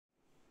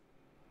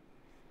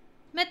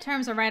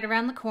Midterms are right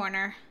around the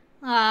corner.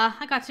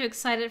 I got too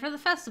excited for the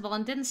festival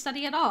and didn't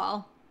study at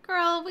all.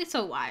 Girl, we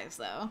so wise,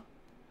 though.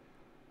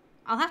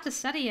 I'll have to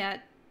study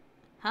at...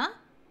 Huh?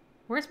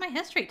 Where's my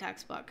history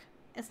textbook?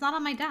 It's not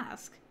on my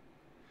desk.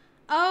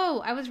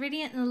 Oh, I was reading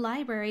it in the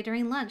library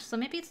during lunch, so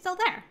maybe it's still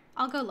there.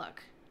 I'll go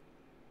look.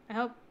 I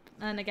hope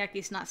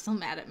Nageki's not still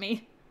mad at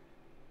me.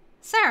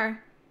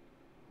 Sir!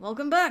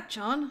 Welcome back,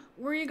 John.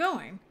 Where are you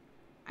going?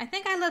 I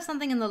think I left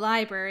something in the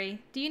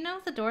library. Do you know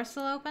if the door's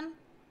still open?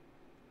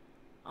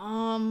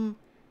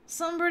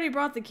 Somebody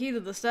brought the key to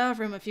the staff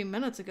room a few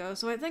minutes ago,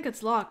 so I think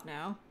it's locked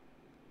now.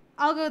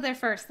 I'll go there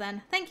first,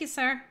 then. Thank you,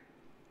 sir.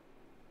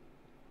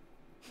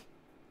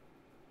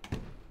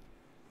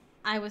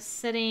 I was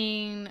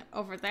sitting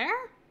over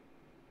there?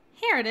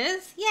 Here it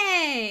is.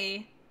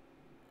 Yay!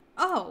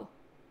 Oh.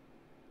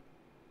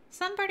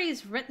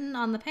 Somebody's written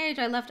on the page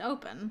I left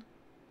open.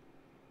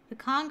 The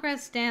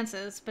Congress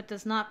dances, but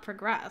does not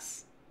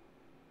progress.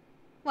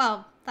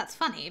 Well, that's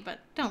funny, but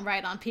don't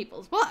write on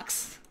people's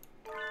books.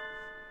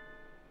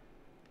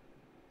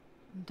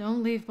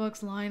 Don't leave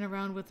books lying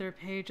around with their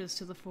pages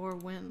to the four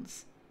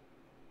winds.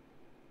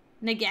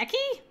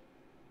 Nageki?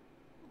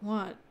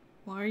 What?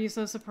 Why are you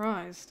so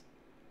surprised?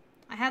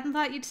 I hadn't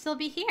thought you'd still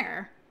be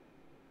here.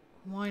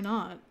 Why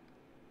not?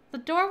 The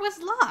door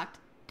was locked.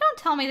 Don't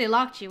tell me they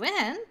locked you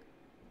in.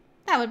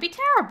 That would be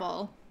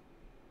terrible.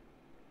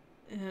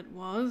 It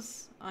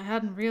was? I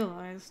hadn't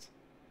realized.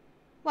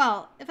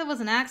 Well, if it was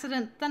an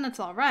accident, then it's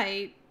all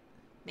right.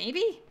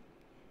 Maybe?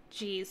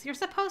 Jeez, you're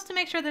supposed to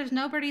make sure there's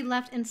nobody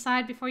left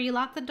inside before you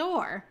lock the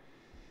door.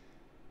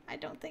 I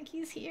don't think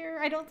he's here.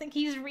 I don't think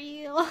he's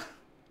real.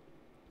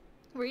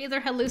 We're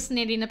either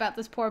hallucinating about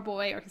this poor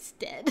boy or he's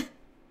dead.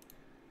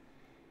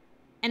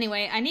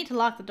 Anyway, I need to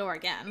lock the door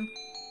again.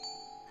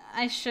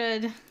 I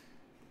should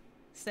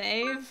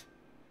save,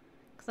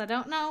 because I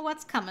don't know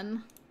what's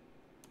coming.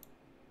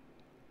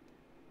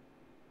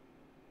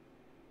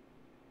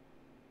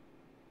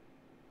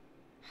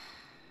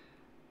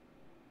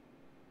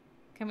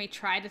 Can we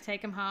try to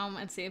take him home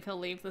and see if he'll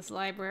leave this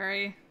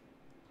library?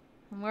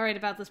 I'm worried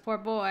about this poor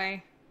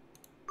boy.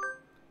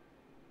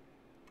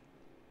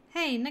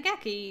 Hey,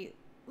 Nageki,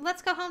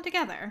 let's go home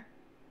together.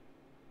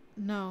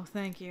 No,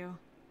 thank you.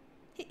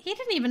 He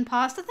didn't even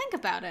pause to think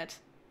about it.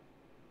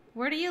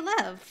 Where do you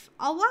live?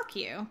 I'll walk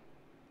you.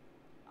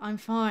 I'm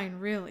fine,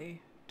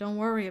 really. Don't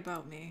worry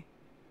about me.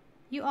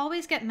 You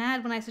always get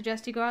mad when I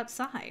suggest you go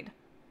outside.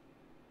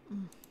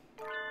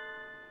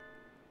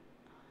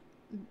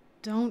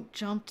 Don't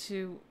jump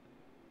to...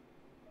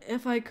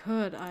 If I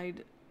could,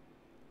 I'd...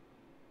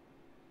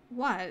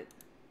 What?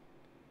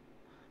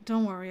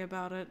 Don't worry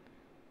about it.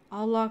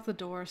 I'll lock the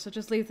door, so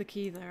just leave the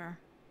key there.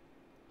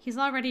 He's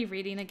already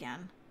reading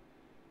again.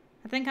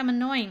 I think I'm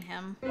annoying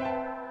him.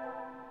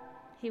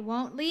 He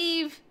won't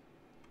leave.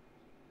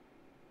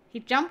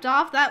 He jumped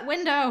off that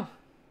window.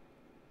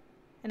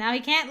 And now he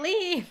can't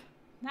leave.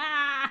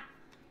 Ah!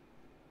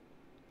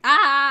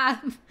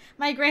 Ah!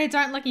 My grades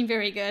aren't looking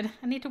very good.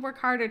 I need to work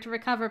harder to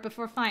recover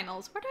before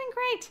finals. We're doing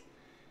great.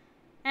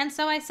 And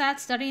so I sat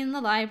studying in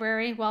the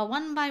library while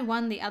one by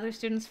one the other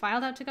students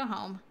filed out to go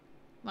home.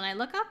 When I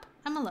look up,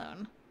 I'm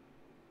alone.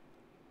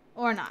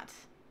 Or not.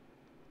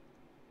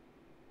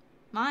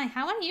 My,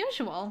 how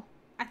unusual.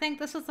 I think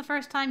this was the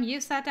first time you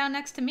sat down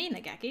next to me,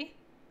 Nageki.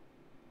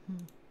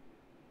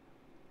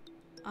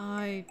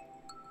 I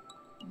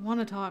want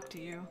to talk to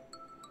you.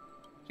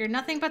 You're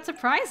nothing but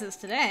surprises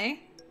today.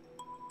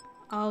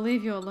 I'll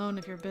leave you alone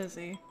if you're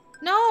busy.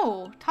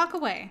 No! Talk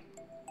away.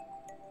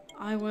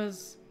 I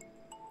was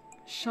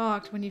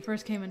shocked when you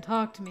first came and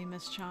talked to me,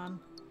 Miss Chan.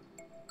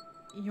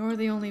 You're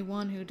the only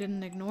one who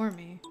didn't ignore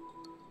me.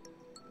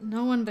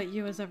 No one but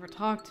you has ever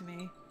talked to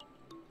me.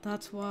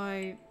 That's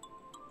why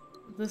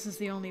this is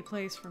the only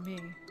place for me.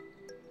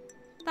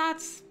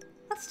 That's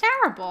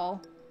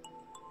terrible.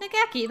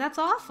 Nageki, that's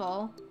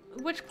awful.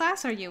 Which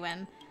class are you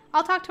in?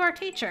 I'll talk to our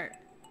teacher.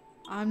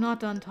 I'm not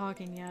done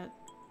talking yet.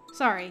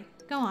 Sorry,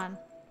 go on.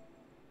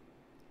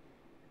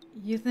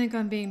 You think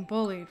I'm being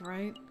bullied,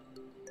 right?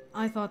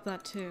 I thought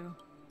that too.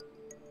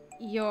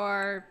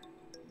 You're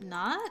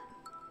not?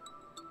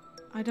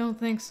 I don't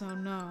think so,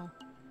 no.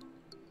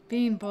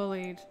 Being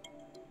bullied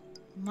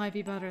might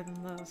be better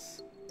than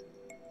this.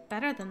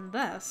 Better than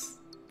this?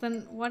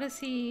 Then what is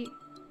he...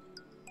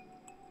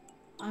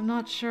 I'm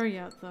not sure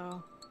yet,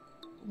 though.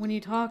 When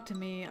you talk to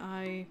me,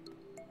 I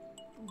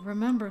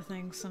remember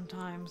things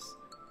sometimes.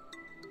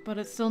 But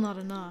it's still not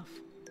enough.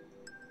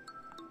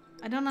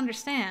 I don't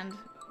understand.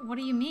 What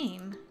do you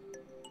mean?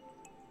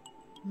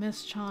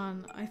 Miss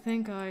Chan, I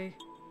think I'm...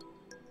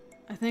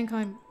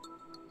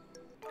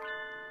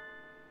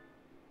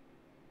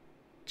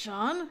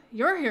 John,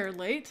 you're here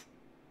late.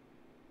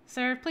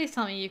 Sir, please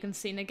tell me you can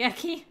see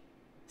Nageki.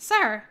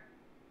 Sir!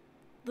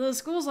 The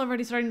school's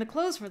already starting to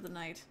close for the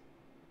night.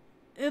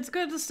 It's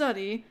good to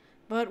study,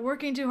 but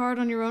working too hard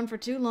on your own for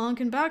too long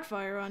can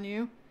backfire on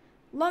you.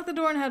 Lock the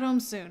door and head home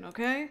soon,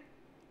 okay?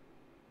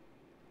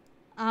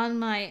 On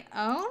my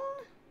own?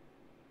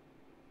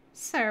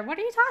 Sir, what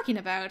are you talking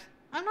about?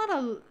 I'm not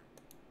a...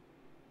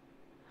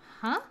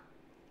 Huh?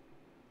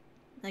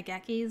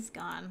 Nageki's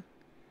gone.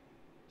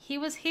 He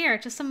was here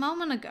just a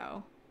moment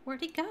ago.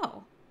 Where'd he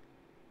go?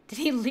 Did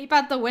he leap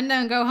out the window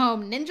and go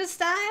home ninja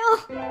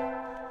style?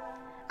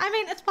 I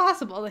mean, it's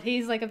possible that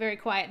he's like a very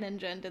quiet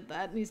ninja and did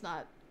that, and he's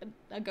not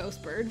a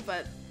ghost bird,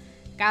 but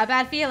got a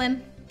bad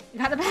feeling.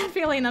 Got a bad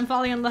feeling I'm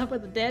falling in love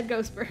with a dead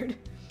ghost bird.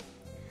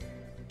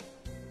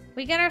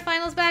 We get our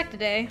finals back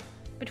today.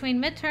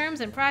 Between midterms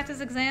and practice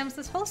exams,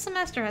 this whole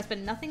semester has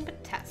been nothing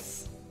but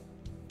tests.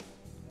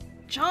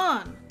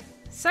 John!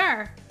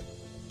 Sir!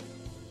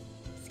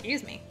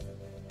 Excuse me.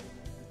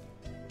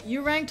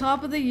 You ranked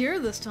top of the year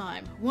this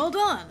time. Well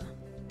done!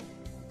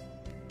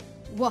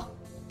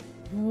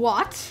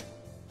 What?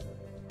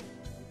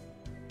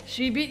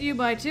 She beat you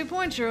by 2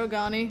 points,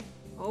 Shirogane.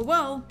 Oh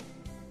well.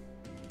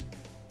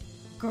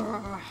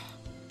 Grrr.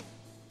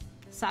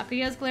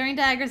 Sakuya's glaring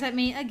daggers at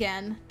me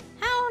again.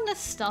 How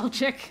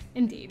nostalgic,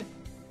 indeed.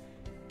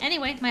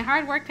 Anyway, my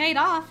hard work paid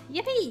off.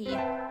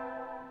 Yippee!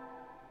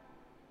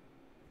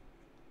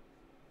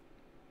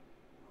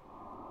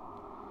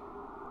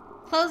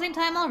 Closing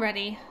time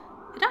already.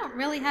 I don't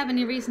really have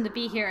any reason to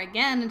be here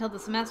again until the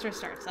semester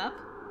starts up.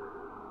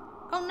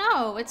 Oh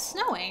no, it's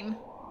snowing.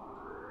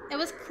 It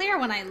was clear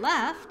when I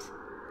left.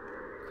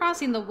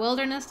 Crossing the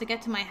wilderness to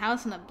get to my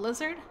house in a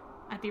blizzard?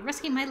 I'd be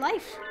risking my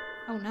life.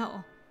 Oh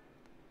no.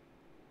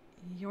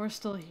 You're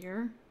still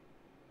here?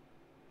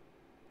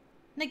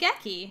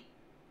 Nageki.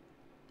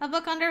 A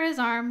book under his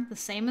arm, the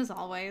same as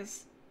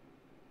always.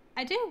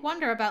 I do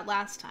wonder about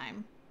last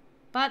time.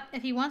 But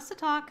if he wants to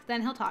talk,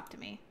 then he'll talk to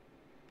me.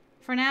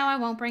 For now, I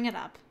won't bring it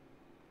up.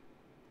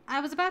 I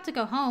was about to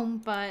go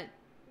home, but...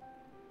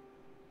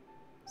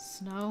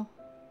 Snow?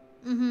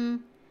 Mm-hmm.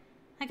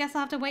 I guess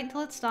I'll have to wait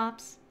until it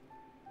stops.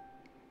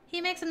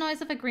 He makes a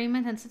noise of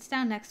agreement and sits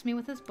down next to me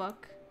with his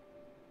book.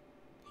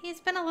 He's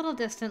been a little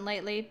distant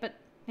lately, but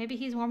maybe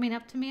he's warming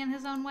up to me in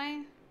his own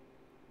way.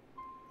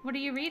 What are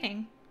you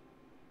reading?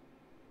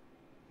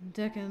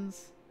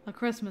 Dickens, A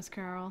Christmas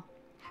Carol.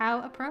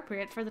 How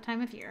appropriate for the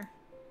time of year.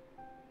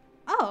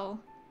 Oh,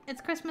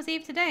 it's Christmas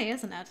Eve today,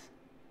 isn't it?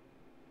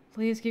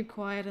 Please keep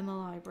quiet in the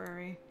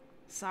library.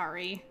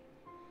 Sorry.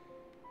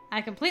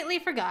 I completely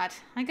forgot.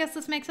 I guess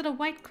this makes it a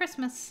white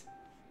Christmas.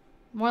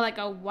 More like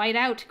a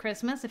white-out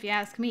Christmas, if you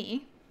ask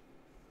me.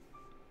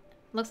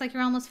 Looks like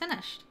you're almost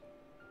finished.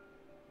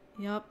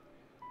 Yup.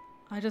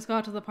 I just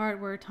got to the part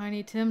where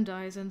Tiny Tim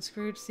dies and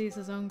Scrooge sees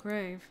his own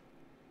grave.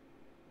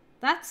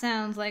 That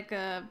sounds like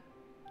a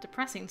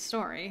depressing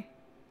story.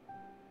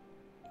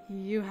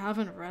 You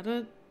haven't read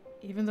it,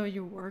 even though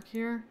you work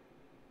here?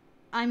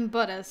 I'm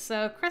Buddhist,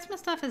 so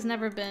Christmas stuff has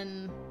never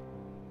been...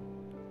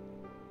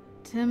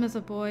 Tim is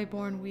a boy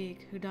born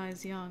weak who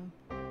dies young.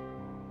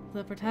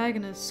 The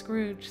protagonist,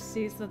 Scrooge,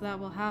 sees that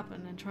will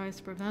happen and tries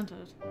to prevent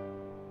it.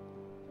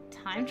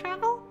 Time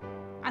travel?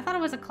 I thought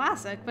it was a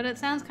classic, but it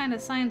sounds kind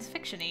of science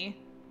fiction-y.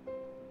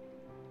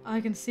 I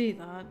can see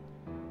that.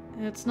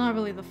 It's not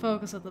really the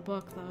focus of the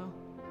book, though.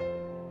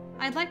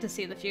 I'd like to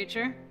see the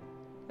future.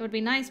 It would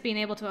be nice being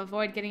able to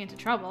avoid getting into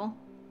trouble.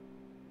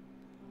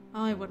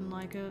 I wouldn't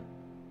like it.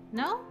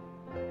 No?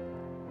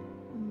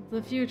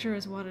 The future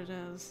is what it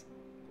is.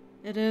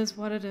 It is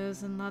what it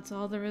is, and that's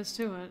all there is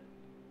to it.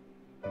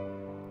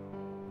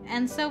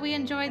 And so we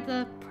enjoyed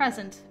the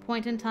present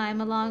point in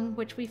time along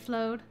which we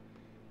flowed.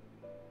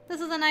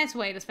 This is a nice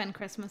way to spend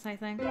Christmas, I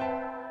think.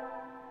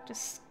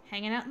 Just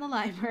hanging out in the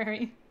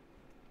library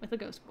with a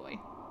ghost boy.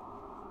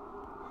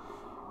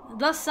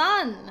 The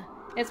sun!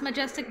 Its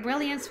majestic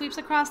brilliance sweeps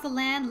across the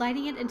land,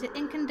 lighting it into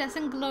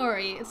incandescent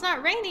glory. It's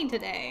not raining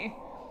today.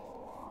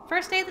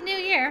 First day of the new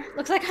year.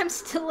 Looks like I'm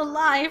still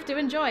alive to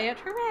enjoy it.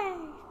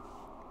 Hooray!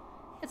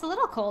 It's a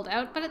little cold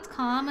out, but it's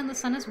calm and the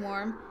sun is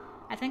warm.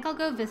 I think I'll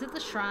go visit the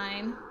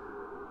shrine.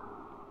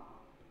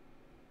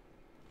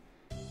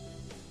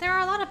 There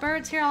are a lot of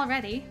birds here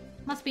already.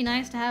 Must be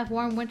nice to have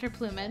warm winter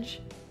plumage.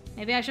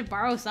 Maybe I should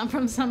borrow some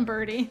from some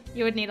birdie.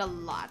 You would need a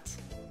lot.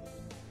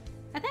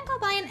 I think I'll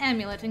buy an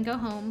amulet and go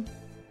home.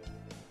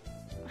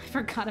 I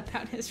forgot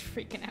about his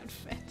freaking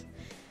outfit.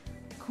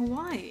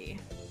 Kawaii.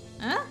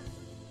 Huh?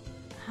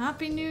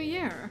 Happy New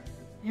Year.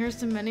 Here's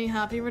to many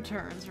happy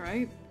returns,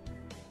 right?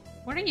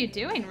 What are you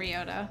doing,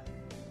 Ryota?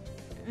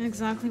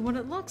 Exactly what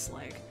it looks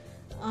like.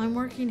 I'm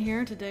working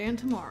here today and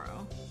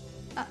tomorrow.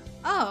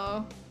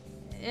 Oh.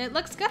 It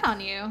looks good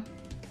on you.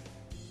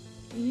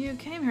 You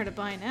came here to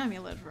buy an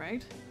amulet,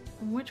 right?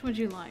 Which would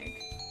you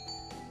like?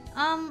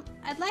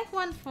 I'd like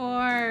one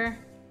for...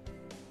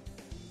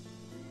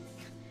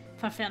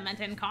 fulfillment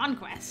and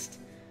conquest.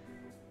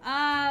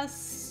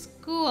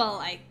 School,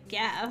 I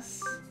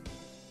guess.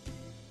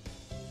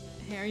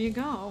 Here you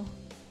go.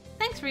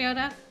 Thanks,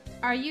 Ryota.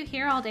 Are you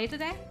here all day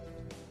today?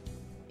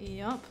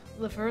 Yup,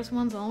 the first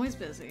one's always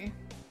busy.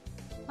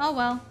 Oh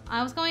well,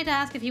 I was going to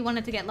ask if you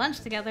wanted to get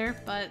lunch together,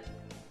 but...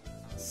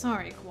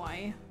 Sorry,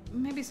 Kawaii.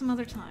 Maybe some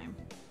other time.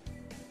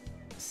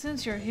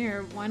 Since you're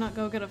here, why not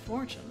go get a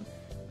fortune?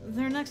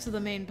 They're next to the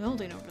main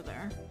building over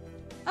there.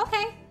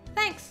 Okay,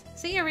 thanks.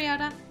 See you,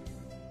 Ryota.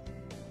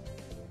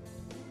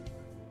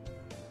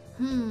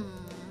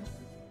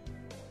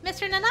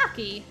 Mr.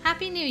 Nanaki,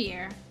 Happy New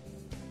Year.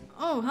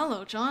 Oh,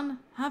 hello, John.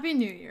 Happy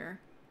New Year.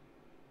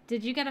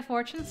 Did you get a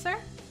fortune, sir?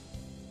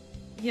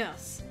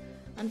 Yes.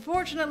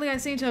 Unfortunately, I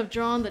seem to have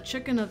drawn the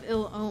chicken of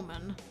ill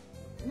omen.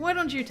 Why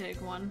don't you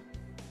take one?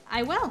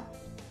 I will.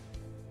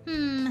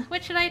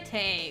 Which should I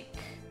take?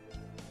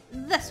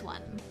 This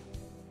one.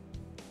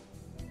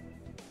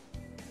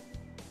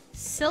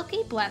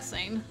 Silky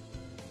Blessing.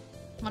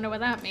 Wonder what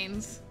that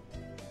means.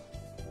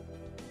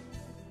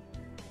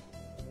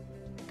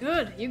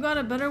 Good, you got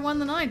a better one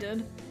than I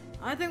did.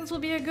 I think this will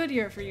be a good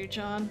year for you,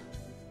 John.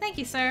 Thank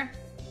you, sir.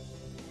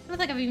 I don't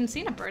think I've even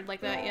seen a bird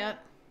like that yet.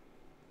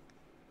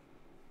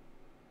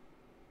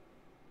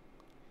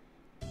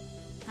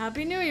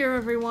 Happy New Year,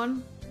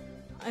 everyone.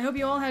 I hope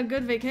you all had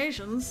good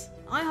vacations.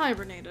 I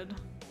hibernated.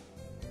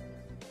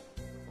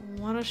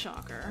 What a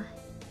shocker.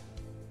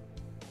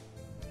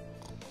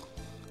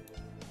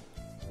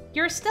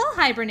 You're still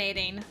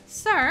hibernating.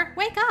 Sir,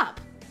 wake up.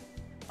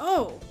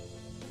 Oh.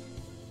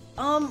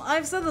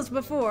 I've said this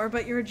before,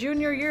 but your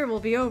junior year will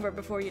be over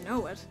before you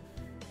know it.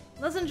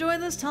 Let's enjoy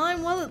this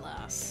time while it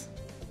lasts.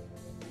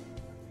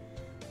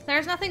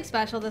 There's nothing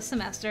special this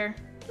semester.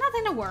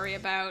 Nothing to worry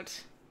about.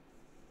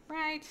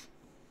 Right.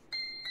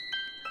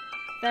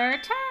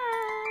 Third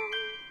term.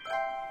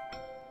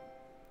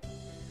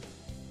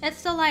 It's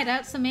still light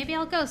out, so maybe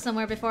I'll go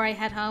somewhere before I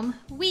head home.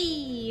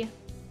 Whee!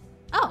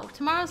 Oh,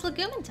 tomorrow's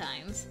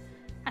Legumintines.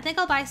 I think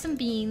I'll buy some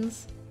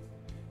beans.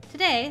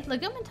 Today,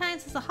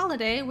 Legumintines is a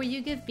holiday where you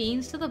give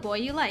beans to the boy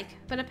you like,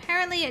 but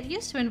apparently it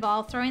used to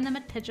involve throwing them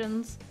at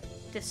pigeons.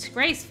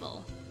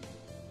 Disgraceful.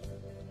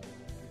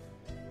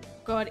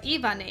 Good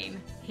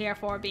evening. Here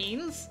for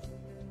beans?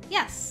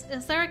 Yes.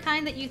 Is there a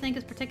kind that you think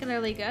is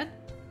particularly good?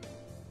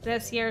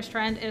 This year's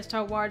trend is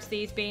towards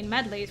these bean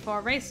medleys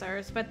for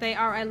racers, but they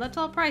are a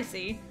little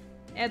pricey.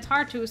 It's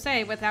hard to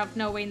say without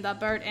knowing the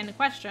bird in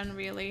question,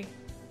 really.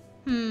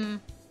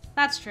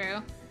 That's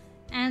true.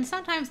 And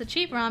sometimes the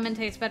cheap ramen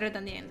tastes better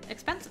than the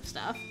expensive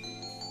stuff.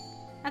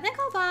 I think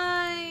I'll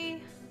buy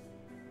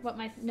what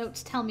my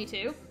notes tell me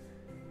to,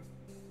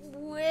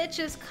 which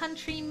is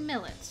country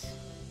millet.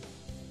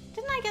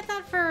 Didn't I get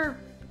that for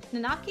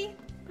Nageki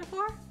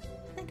before?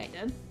 I think I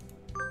did.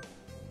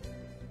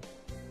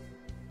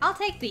 I'll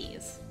take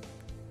these.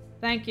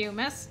 Thank you,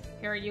 miss.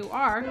 Here you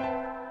are.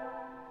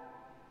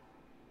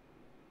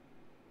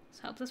 Let's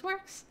hope this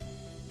works.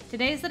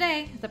 Today's the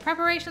day. The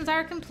preparations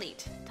are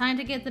complete. Time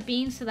to get the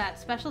beans to that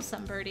special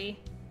sunbirdie.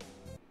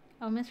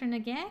 Oh, Mr.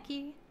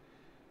 Nageki.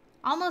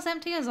 Almost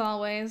empty as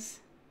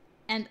always.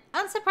 And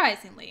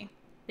unsurprisingly,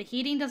 the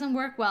heating doesn't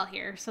work well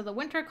here, so the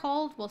winter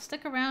cold will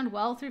stick around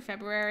well through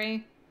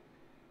February.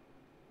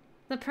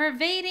 The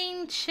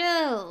pervading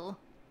chill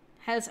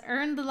has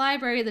earned the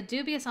library the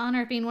dubious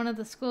honor of being one of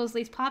the school's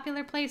least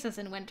popular places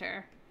in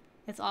winter.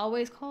 It's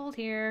always cold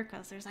here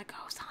because there's a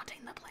ghost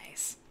haunting the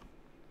place.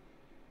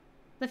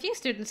 The few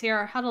students here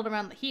are huddled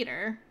around the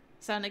heater,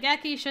 so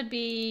Nageki should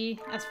be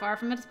as far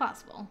from it as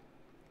possible.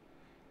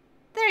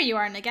 There you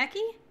are,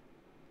 Nageki!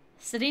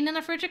 Sitting in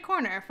a frigid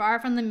corner, far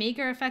from the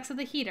meager effects of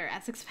the heater,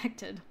 as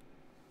expected.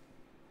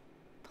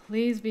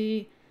 Please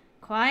be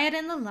quiet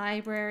in the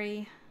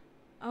library.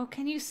 Oh,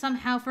 can you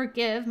somehow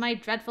forgive my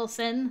dreadful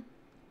sin?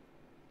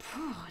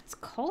 Phew, it's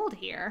cold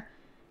here.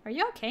 Are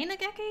you okay,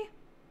 Nageki?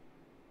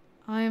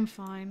 I am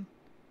fine.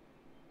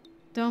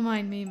 Don't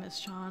mind me, Miss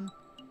Chan.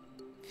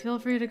 Feel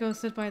free to go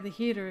sit by the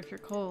heater if you're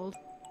cold.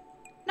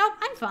 Nope,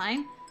 I'm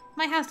fine.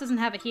 My house doesn't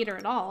have a heater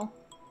at all.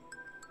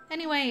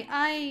 Anyway,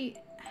 I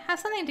have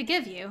something to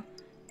give you.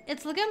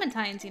 It's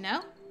Legumintines, you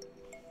know?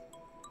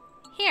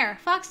 Here,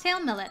 foxtail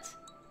millet.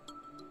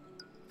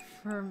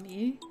 For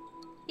me?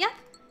 Yep,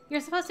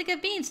 you're supposed to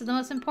give beans to the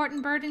most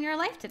important bird in your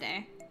life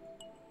today.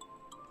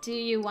 Do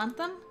you want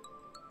them?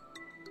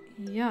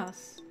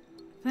 Yes.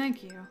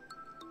 Thank you.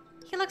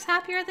 He looks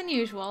happier than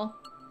usual.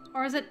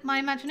 Or is it my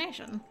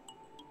imagination?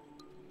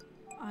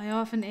 I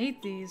often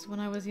ate these when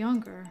I was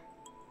younger.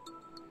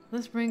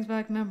 This brings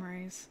back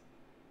memories.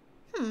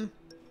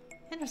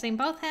 Interesting.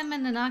 Both him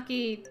and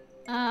Nageki,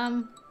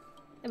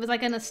 it was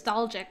like a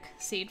nostalgic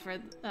seed for,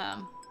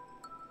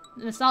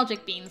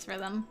 nostalgic beans for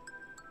them.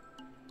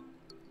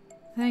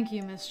 Thank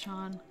you, Miss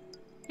Chan.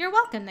 You're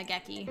welcome,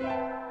 Nageki.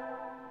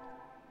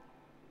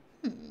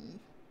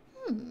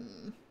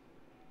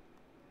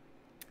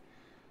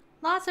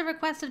 Lots of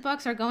requested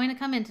books are going to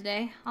come in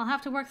today. I'll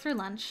have to work through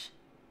lunch.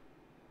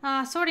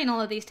 Sorting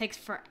all of these takes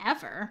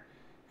forever.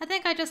 I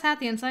think I just had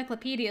the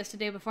encyclopedias to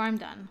do before I'm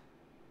done.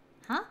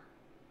 Huh?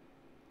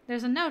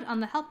 There's a note on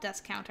the help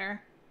desk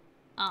counter.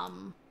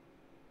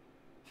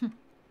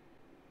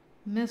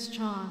 Miss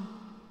Chan,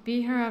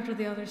 be here after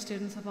the other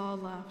students have all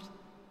left.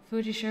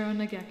 Fujishiro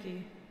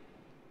Nageki.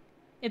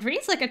 It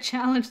reads like a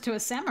challenge to a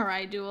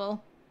samurai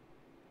duel.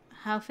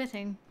 How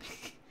fitting.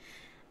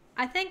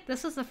 I think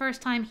this is the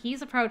first time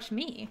he's approached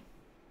me.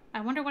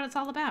 I wonder what it's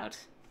all about.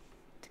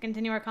 To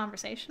continue our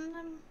conversation,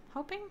 I'm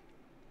hoping?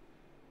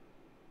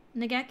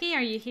 Nageki,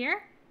 are you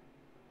here?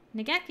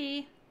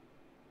 Nageki?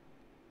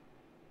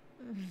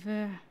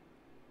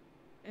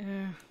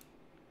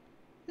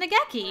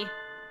 Nageki?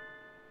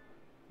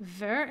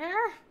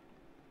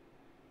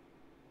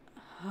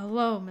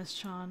 Hello, Miss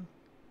Chan.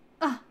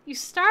 Ugh, you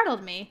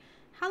startled me.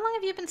 How long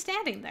have you been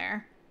standing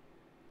there?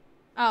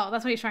 Oh,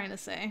 that's what he's trying to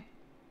say.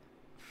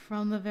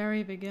 From the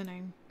very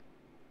beginning.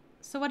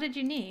 So what did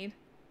you need?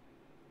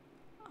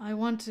 I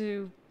want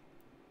to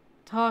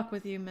talk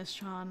with you, Miss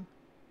Chan.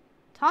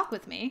 Talk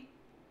with me?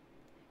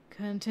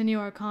 Continue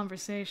our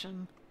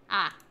conversation.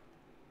 Ah.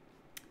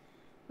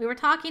 We were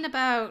talking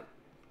about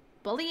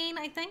bullying,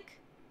 I think?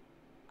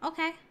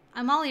 Okay,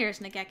 I'm all ears,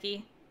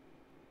 Nageki.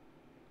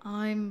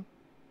 I'm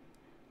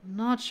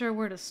not sure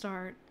where to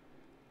start.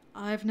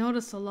 I've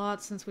noticed a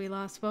lot since we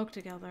last spoke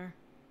together.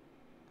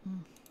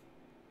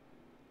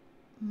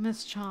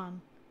 Miss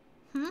Chan.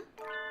 Hmm?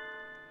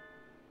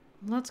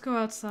 Let's go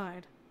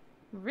outside.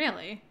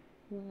 Really?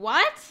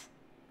 What?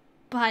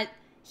 But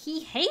he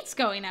hates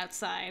going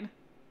outside.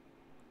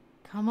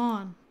 Come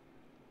on.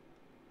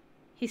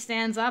 He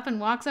stands up and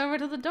walks over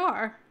to the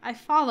door. I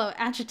follow,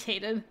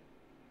 agitated.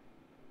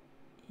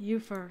 You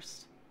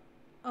first.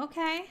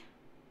 Okay.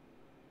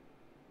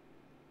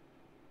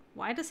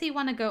 Why does he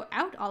want to go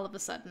out all of a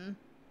sudden?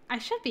 I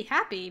should be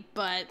happy,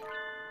 but...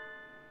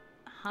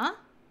 Huh?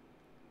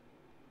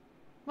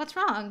 What's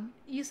wrong?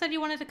 You said you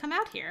wanted to come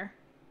out here.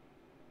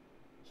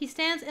 He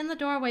stands in the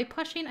doorway,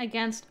 pushing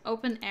against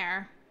open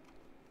air.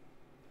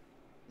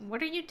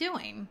 What are you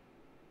doing?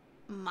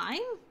 Mine?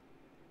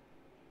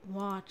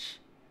 Watch.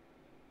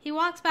 He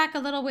walks back a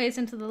little ways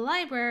into the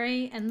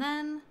library and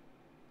then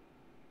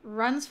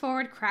runs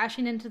forward,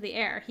 crashing into the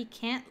air.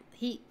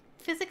 He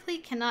physically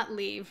cannot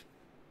leave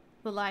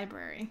the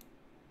library.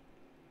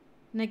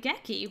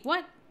 Nageki,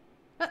 what?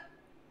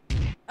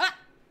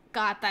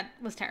 God, that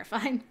was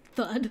terrifying.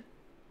 Thud.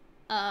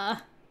 Huh?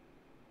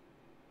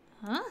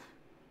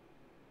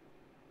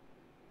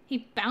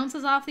 He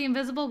bounces off the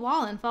invisible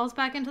wall and falls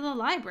back into the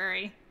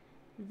library.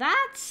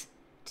 That's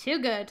too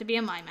good to be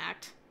a mime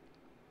act.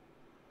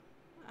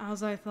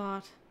 As I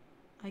thought,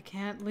 I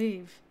can't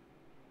leave.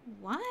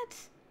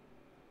 What?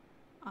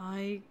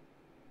 I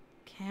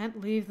can't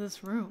leave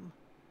this room.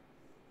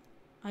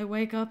 I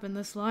wake up in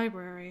this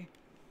library.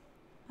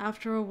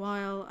 After a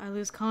while, I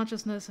lose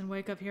consciousness and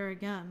wake up here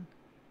again.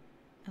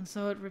 And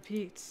so it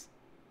repeats.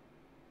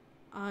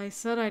 I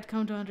said I'd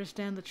come to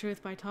understand the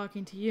truth by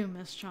talking to you,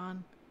 Miss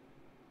Chan.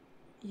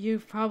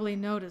 You've probably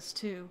noticed,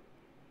 too,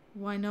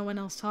 why no one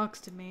else talks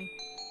to me.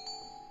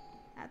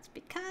 That's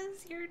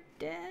because you're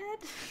dead?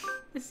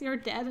 Is your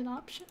dead an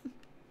option?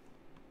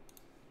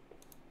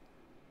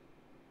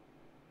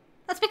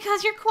 That's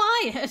because you're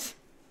quiet!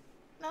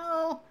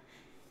 No.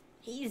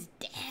 He's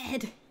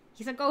dead.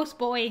 He's a ghost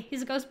boy.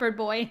 He's a ghost bird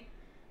boy.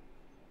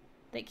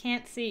 They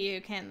can't see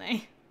you, can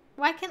they?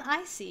 Why can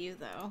I see you,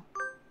 though?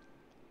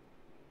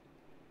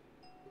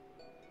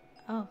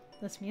 Oh,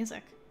 this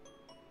music.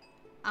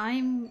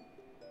 I'm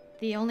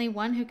the only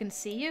one who can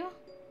see you?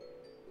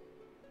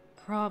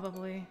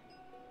 Probably.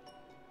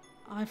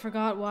 I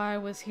forgot why I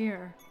was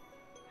here,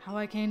 how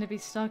I came to be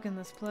stuck in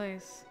this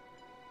place.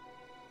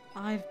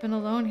 I've been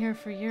alone here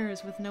for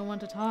years with no one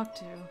to talk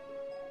to.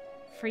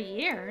 For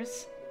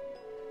years?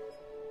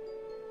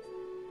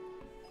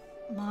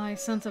 My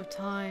sense of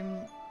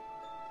time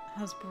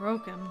has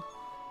broken.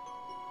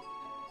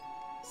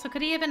 So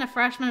could he have been a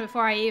freshman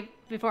before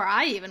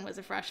I even was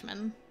a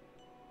freshman?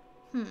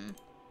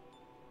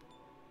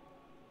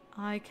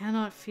 I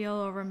cannot feel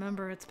or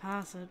remember its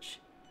passage.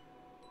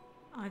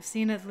 I've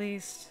seen at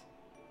least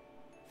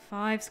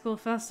 5 school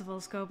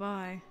festivals go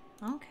by.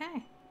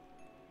 Okay.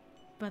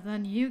 But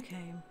then you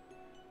came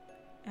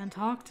and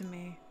talked to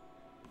me.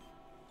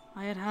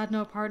 I had had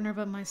no partner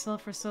but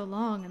myself for so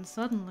long, and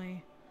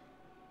suddenly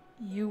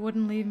you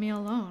wouldn't leave me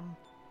alone.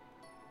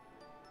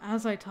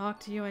 As I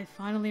talked to you, I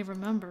finally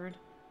remembered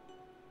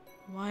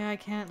why I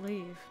can't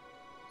leave.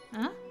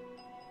 Huh?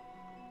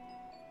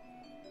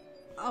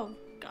 Oh,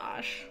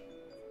 gosh.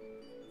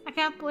 I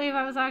can't believe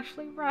I was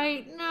actually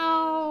right.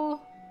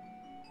 No.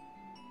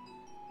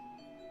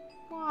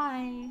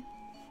 Why?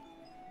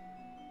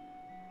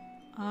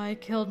 I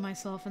killed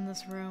myself in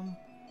this room,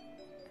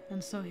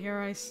 and so here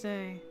I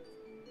stay.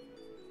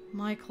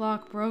 My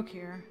clock broke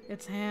here,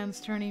 its hands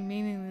turning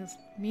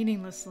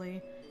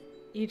meaninglessly,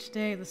 each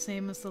day the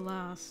same as the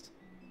last.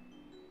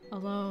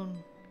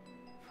 Alone.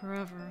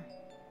 Forever.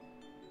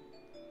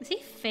 Is he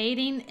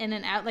fading in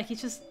and out? Like he's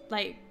just,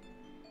 like...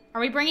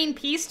 Are we bringing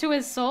peace to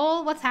his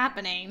soul? What's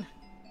happening?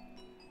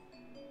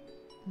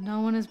 No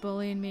one is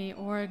bullying me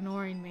or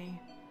ignoring me.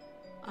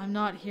 I'm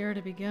not here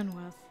to begin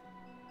with.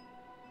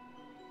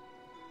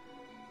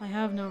 I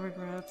have no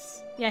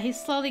regrets. Yeah, he's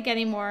slowly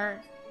getting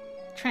more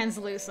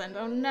translucent.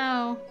 Oh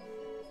no.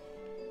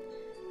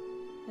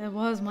 It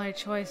was my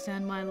choice to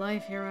end my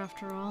life here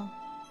after all.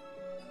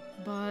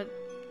 But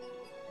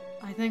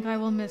I think I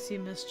will miss you,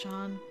 Miss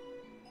Chan.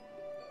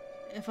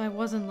 If I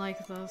wasn't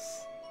like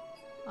this,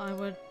 I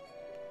would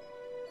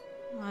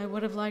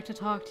have liked to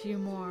talk to you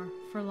more,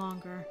 for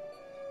longer.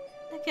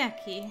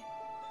 Nageki.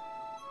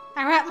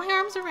 I wrap my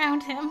arms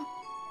around him.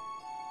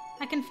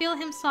 I can feel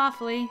him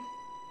softly,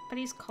 but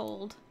he's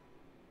cold.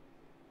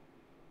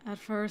 At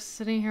first,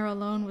 sitting here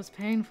alone was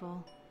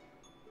painful,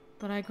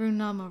 but I grew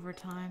numb over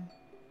time.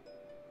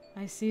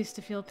 I ceased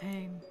to feel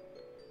pain.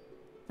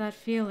 That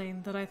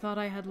feeling that I thought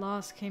I had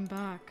lost came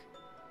back.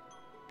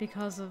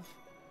 Because of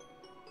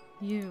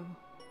you.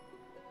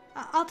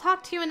 I'll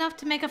talk to you enough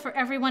to make up for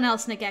everyone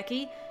else,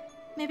 Nageki.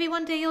 Maybe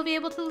one day you'll be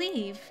able to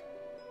leave.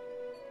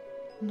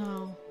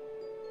 No.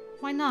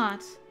 Why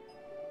not?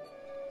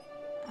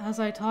 As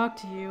I talked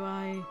to you,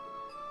 I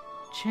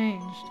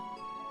changed.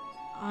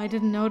 I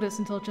didn't notice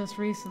until just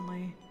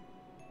recently.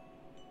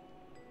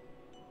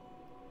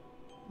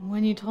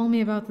 When you told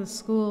me about this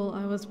school,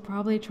 I was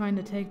probably trying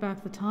to take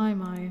back the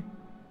time I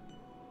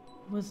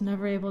was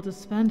never able to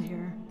spend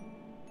here.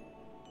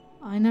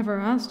 I never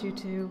asked you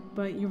to,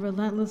 but you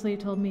relentlessly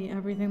told me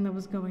everything that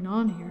was going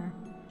on here.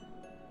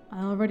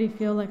 I already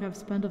feel like I've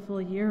spent a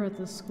full year at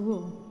this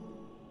school,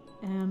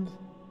 and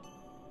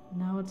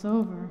now it's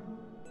over.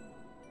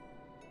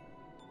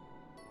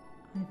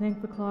 I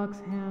think the clock's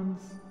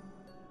hands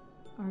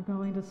are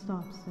going to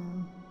stop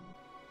soon.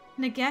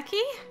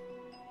 Nageki?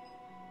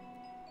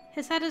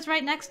 His head is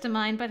right next to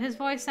mine, but his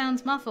voice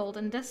sounds muffled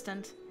and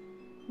distant.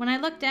 When I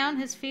look down,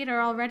 his feet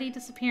are already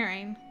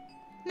disappearing.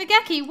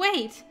 Nageki,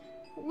 wait!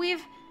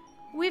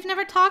 We've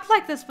never talked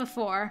like this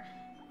before.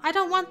 I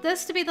don't want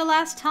this to be the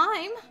last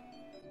time.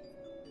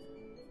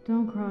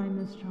 Don't cry,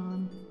 Miss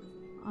Chan.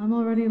 I'm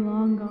already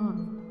long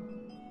gone.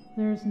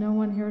 There's no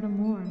one here to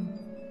mourn.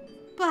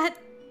 But...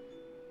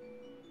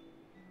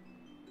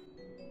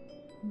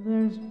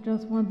 There's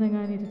just one thing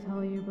I need to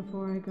tell you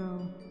before I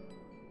go.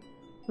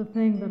 The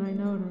thing that I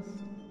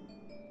noticed.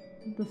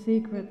 The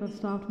secret that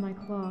stopped my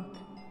clock.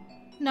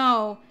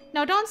 No,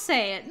 don't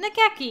say it.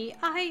 Nageki,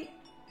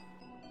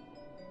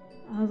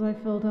 As I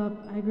filled up,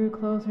 I grew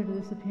closer to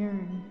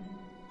disappearing.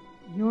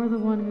 You're the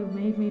one who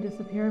made me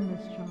disappear,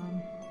 Miss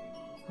Chan.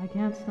 I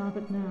can't stop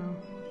it now.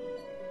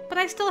 But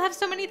I still have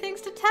so many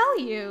things to tell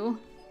you.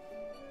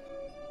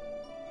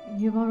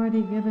 You've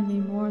already given me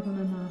more than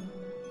enough.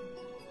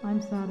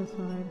 I'm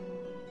satisfied.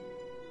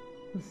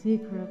 The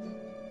secret.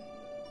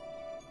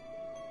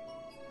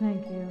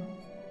 Thank you.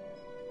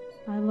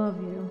 I love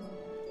you.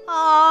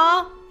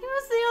 Aww, he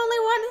was the only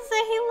one to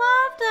say he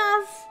loved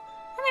us.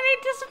 And then he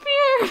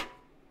disappeared.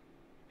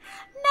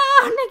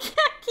 No,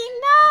 Nageki,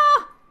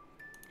 no!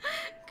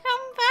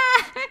 Come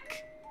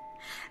back!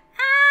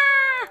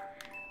 Ah!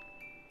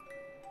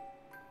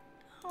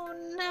 Oh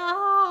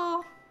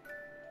no.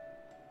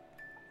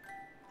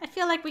 I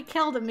feel like we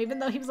killed him even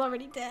though he was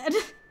already dead.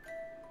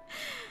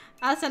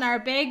 Us and our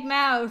big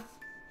mouth.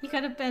 He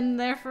could have been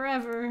there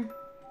forever.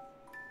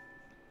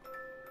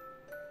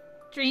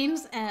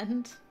 Dreams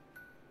end.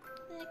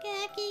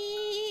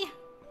 Nageki!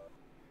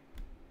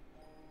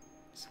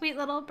 Sweet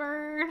little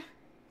bird.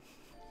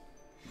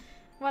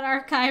 What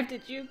archive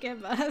did you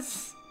give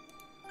us?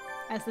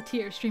 As the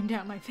tears stream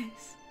down my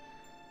face.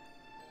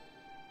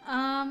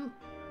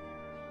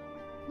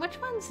 Which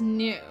one's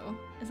new?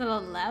 Is it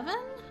 11?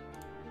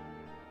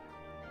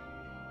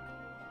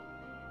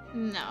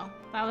 No,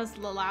 that was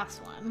the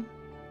last one.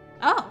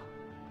 Oh!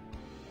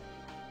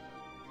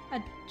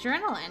 A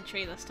journal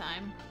entry this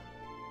time.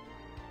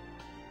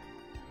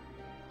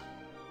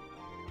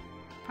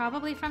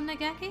 Probably from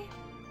Nageki?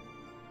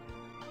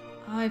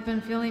 I've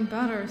been feeling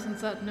better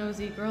since that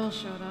nosy girl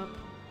showed up.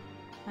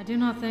 I do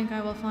not think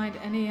I will find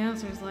any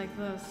answers like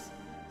this,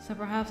 so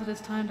perhaps it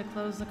is time to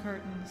close the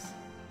curtains.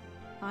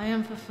 I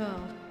am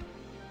fulfilled,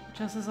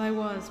 just as I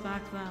was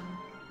back then.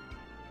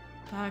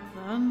 Back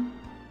then?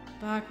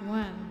 Back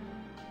when?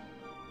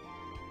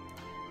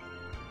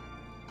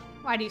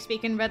 Why do you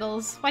speak in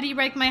riddles? Why do you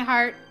break my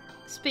heart?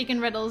 Speak in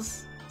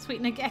riddles,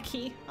 sweet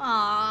Nageki.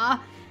 Aww,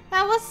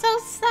 that was so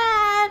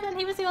sad, and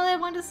he was the only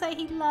one to say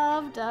he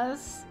loved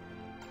us.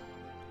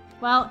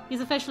 Well, he's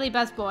officially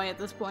best boy at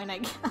this point, I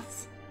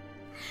guess.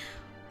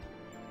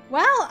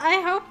 Well, I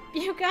hope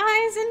you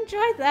guys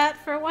enjoyed that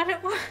for what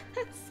it was.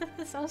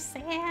 It's so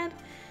sad.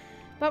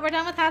 But we're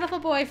done with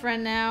Hatoful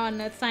Boyfriend now,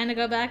 and it's time to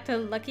go back to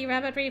Lucky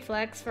Rabbit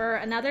Reflex for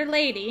another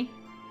lady.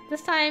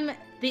 This time,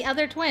 the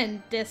other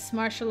twin, Dis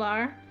Martial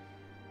Art.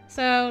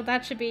 So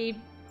that should be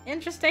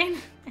interesting.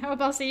 I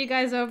hope I'll see you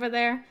guys over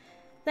there.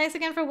 Thanks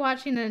again for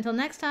watching, and until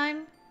next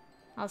time,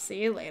 I'll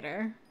see you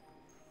later.